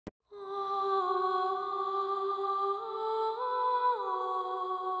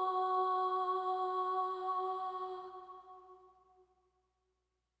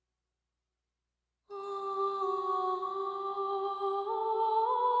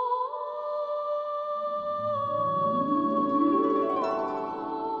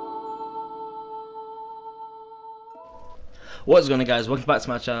What's going on, guys? Welcome back to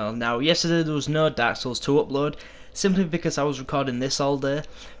my channel. Now, yesterday there was no Dark Souls 2 upload, simply because I was recording this all day.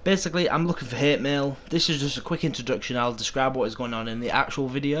 Basically, I'm looking for hate mail. This is just a quick introduction. I'll describe what is going on in the actual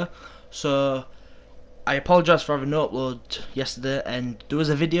video. So, I apologise for having no upload yesterday, and there was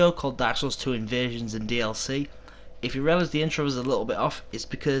a video called Dark Souls 2 Invasions and DLC. If you realise the intro was a little bit off, it's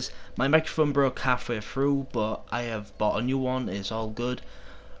because my microphone broke halfway through, but I have bought a new one. It's all good.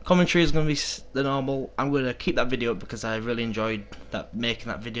 Commentary is going to be the normal. I'm going to keep that video up because I really enjoyed making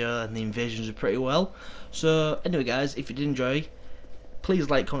that video, and the invasions were pretty well. So anyway, guys, if you did enjoy, please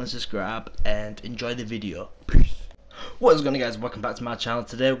like, comment, subscribe, and enjoy the video. Peace. What is going on, guys? Welcome back to my channel.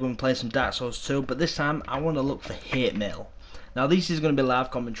 Today we're going to play some Dark Souls 2, but this time I want to look for hate mail. Now this is going to be live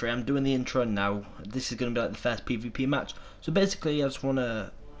commentary. I'm doing the intro now. This is going to be like the first PvP match. So basically I just want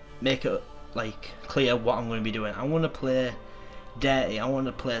to make it like clear what I'm going to be doing. I want to play dirty. I want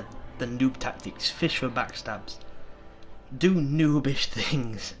to play the noob tactics, fish for backstabs, do noobish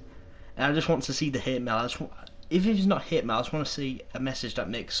things, and I just want to see the hate mail. If it's not hate mail, I just want to see a message that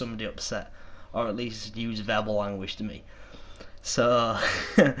makes somebody upset, or at least use verbal language to me. So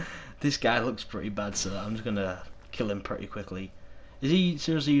this guy looks pretty bad, so I'm just gonna kill him pretty quickly. Is he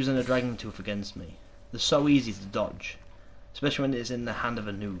seriously using a dragon tooth against me? They're so easy to dodge, especially when it's in the hand of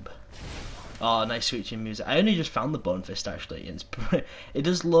a noob. Oh, nice switching music. I only just found the bone fist actually. It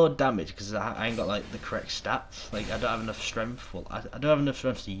does load damage because I ain't got like the correct stats. Like I don't have enough strength. Well, I don't have enough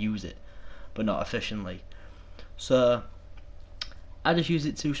strength to use it, but not efficiently. So I just use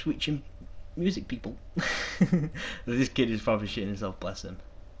it to switching music people. This kid is probably shitting himself. Bless him.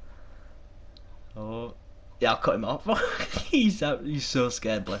 Oh, yeah, I'll cut him off. He's so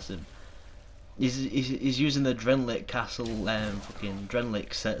scared. Bless him. He's using the Drenlake Castle fucking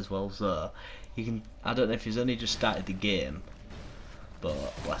Drenlake set as well, so you can. I don't know if he's only just started the game, but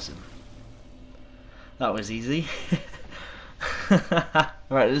bless him. That was easy.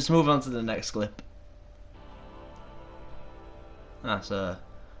 Right, let's move on to the next clip. So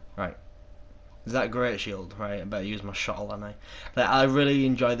right, is that great shield? Right, I better use my shuttle, and I really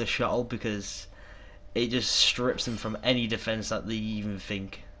enjoy the shuttle because it just strips them from any defense that they even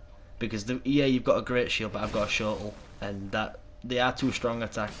think. Because yeah, you've got a great shield, but I've got a shuttle, and that the R2 strong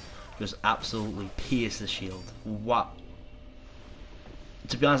attack just absolutely pierced the shield. What?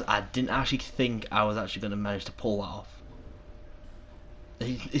 To be honest, I didn't actually think I was actually going to manage to pull that off.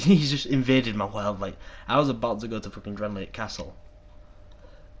 He's just invaded my world. Like I was about to go to fucking Drenlake Castle.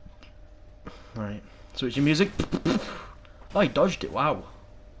 Right, switching music. Oh, he dodged it. Wow.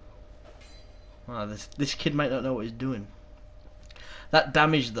 Wow, this kid might not know what he's doing. That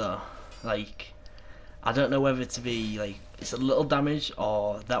damage though, like, I don't know whether to be like it's a little damage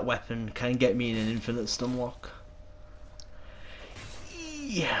or that weapon can get me in an infinite stun lock.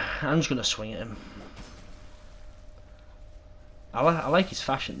 Yeah, I'm just gonna swing at him. I like his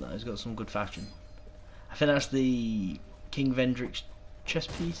fashion though. He's got some good fashion. I think that's the King Vendrick's chest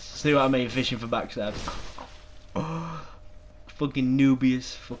piece. See what I mean? Fishing for backstab. Oh, fucking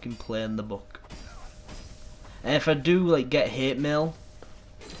Nubius, fucking playing the book. And if I do like get hate mail,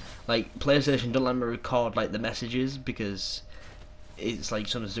 like PlayStation don't let me record like the messages because it's like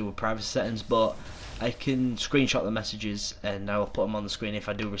something to do with privacy settings, but I can screenshot the messages and I will put them on the screen if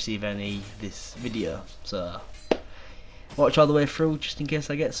I do receive any this video. So watch all the way through just in case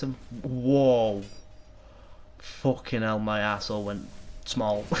I get some. Whoa, fucking hell, my asshole went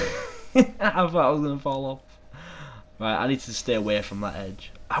small. I thought I was gonna fall off. Right, I need to stay away from that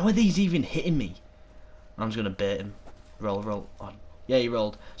edge. How are these even hitting me? I'm just gonna bait him. Roll, roll. Oh, yeah, he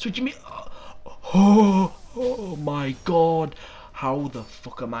rolled. Switching me. Oh my god. How the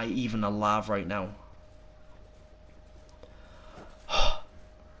fuck am I even alive right now?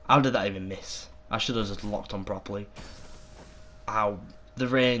 How did that even miss? I should have just locked on properly. Ow. The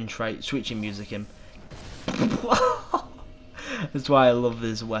range, right? Switching music him. That's why I love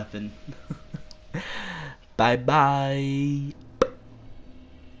this weapon. Bye bye.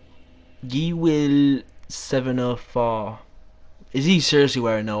 Ye will 704. Is he seriously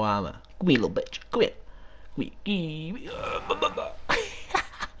wearing no armor? Come here, little bitch. Come here.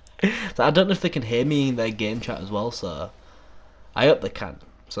 So I don't know if they can hear me in their game chat as well, so I hope they can.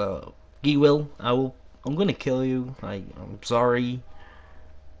 So Ye will, I'm gonna kill you. I'm sorry.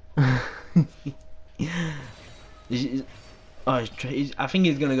 I think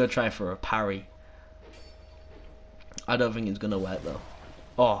he's gonna go try for a parry. I don't think it's gonna work though.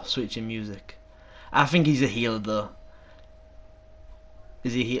 Oh, switching music. I think he's a healer though.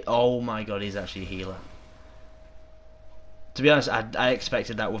 Is he? Oh my god, he's actually a healer. To be honest, I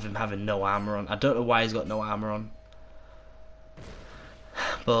expected that with him having no armor on. I don't know why he's got no armor on,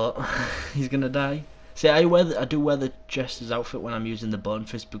 but he's gonna die. See, I do wear the Jester's outfit when I'm using the Bone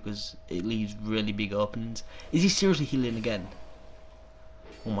Fist because it leaves really big openings. Is he seriously healing again?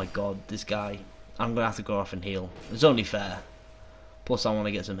 Oh my god, this guy. I'm gonna have to go off and heal. It's only fair. Plus I want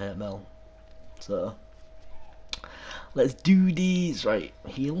to get some hit mail. So let's do these. Right,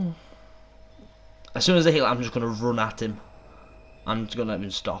 heal. As soon as I heal, I'm just gonna run at him. I'm just gonna let him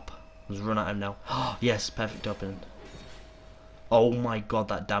stop. Just run at him now. Oh, yes, perfect opening. Oh my god,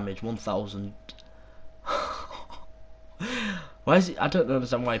 that damage, 1000. Why is it? I don't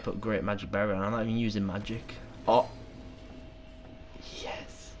understand why I put Great Magic Barrier on. I'm not even using magic. Oh,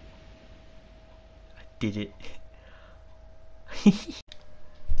 yes, I did it.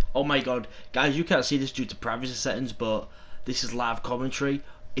 Oh my god, guys, you can't see this due to privacy settings, but this is live commentary.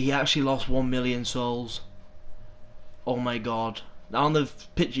 He actually lost 1 million souls. Oh my god. Now on the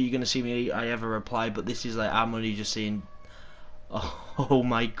picture you're gonna see me I have a reply, but this is like I'm only just seeing. Oh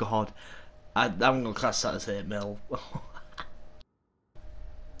my god. I'm gonna class that as hate mail.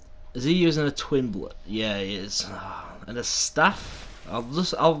 Is he using a twin blood? Yeah, he is. And a staff?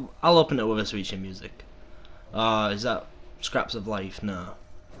 I'll open it with a switching music. Is that Scraps of Life? No.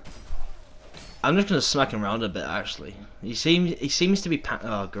 I'm just gonna smack him around a bit actually. He seems to be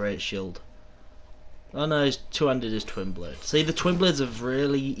oh, great shield. Oh no, his two-handed is twin blade. See, the twin blades are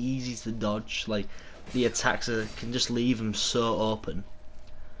really easy to dodge. Like the attacks can just leave him so open.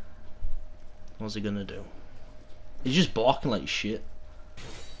 What's he gonna do? He's just blocking like shit.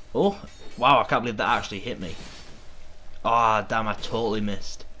 Oh, wow, I can't believe that actually hit me. Ah, damn, I totally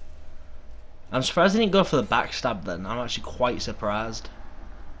missed. I'm surprised I didn't go for the backstab then. I'm actually quite surprised.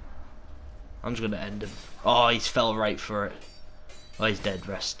 I'm just gonna end him. Oh, he's fell right for it. Oh, he's dead.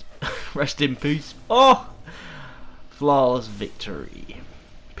 Rest. Rest in peace. Oh! Flawless victory.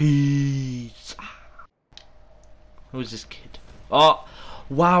 Peace. Who's this kid? Oh!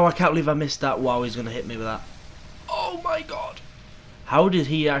 Wow, I can't believe I missed that. Wow, he's gonna hit me with that. Oh my god. How did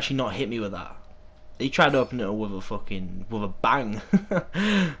he actually not hit me with that? He tried to open it with a bang.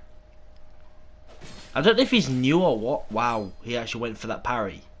 I don't know if he's new or what. Wow, he actually went for that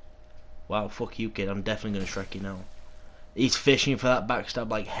parry. Wow, fuck you, kid. I'm definitely gonna Shrek you now. He's fishing for that backstab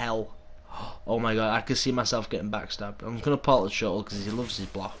like hell. Oh my god, I can see myself getting backstabbed. I'm gonna pull out the shuttle because he loves his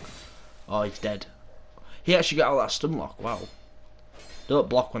block. Oh, he's dead. He actually got all that stun lock. Wow. Don't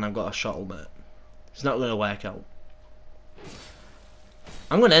block when I've got a shuttle, mate. It's not gonna work out.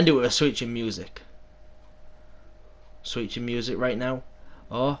 I'm gonna end it with a switching music. Switching music right now.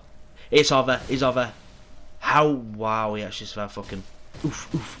 Oh, it's over. It's over. How? Wow, he actually survived fucking.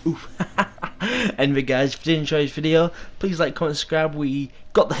 Oof, oof, oof. Anyway, guys, if you did enjoy this video, please like, comment, subscribe. We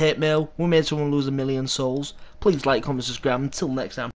got the hate mail. We made someone lose 1 million souls. Please like, comment, subscribe. Until next time.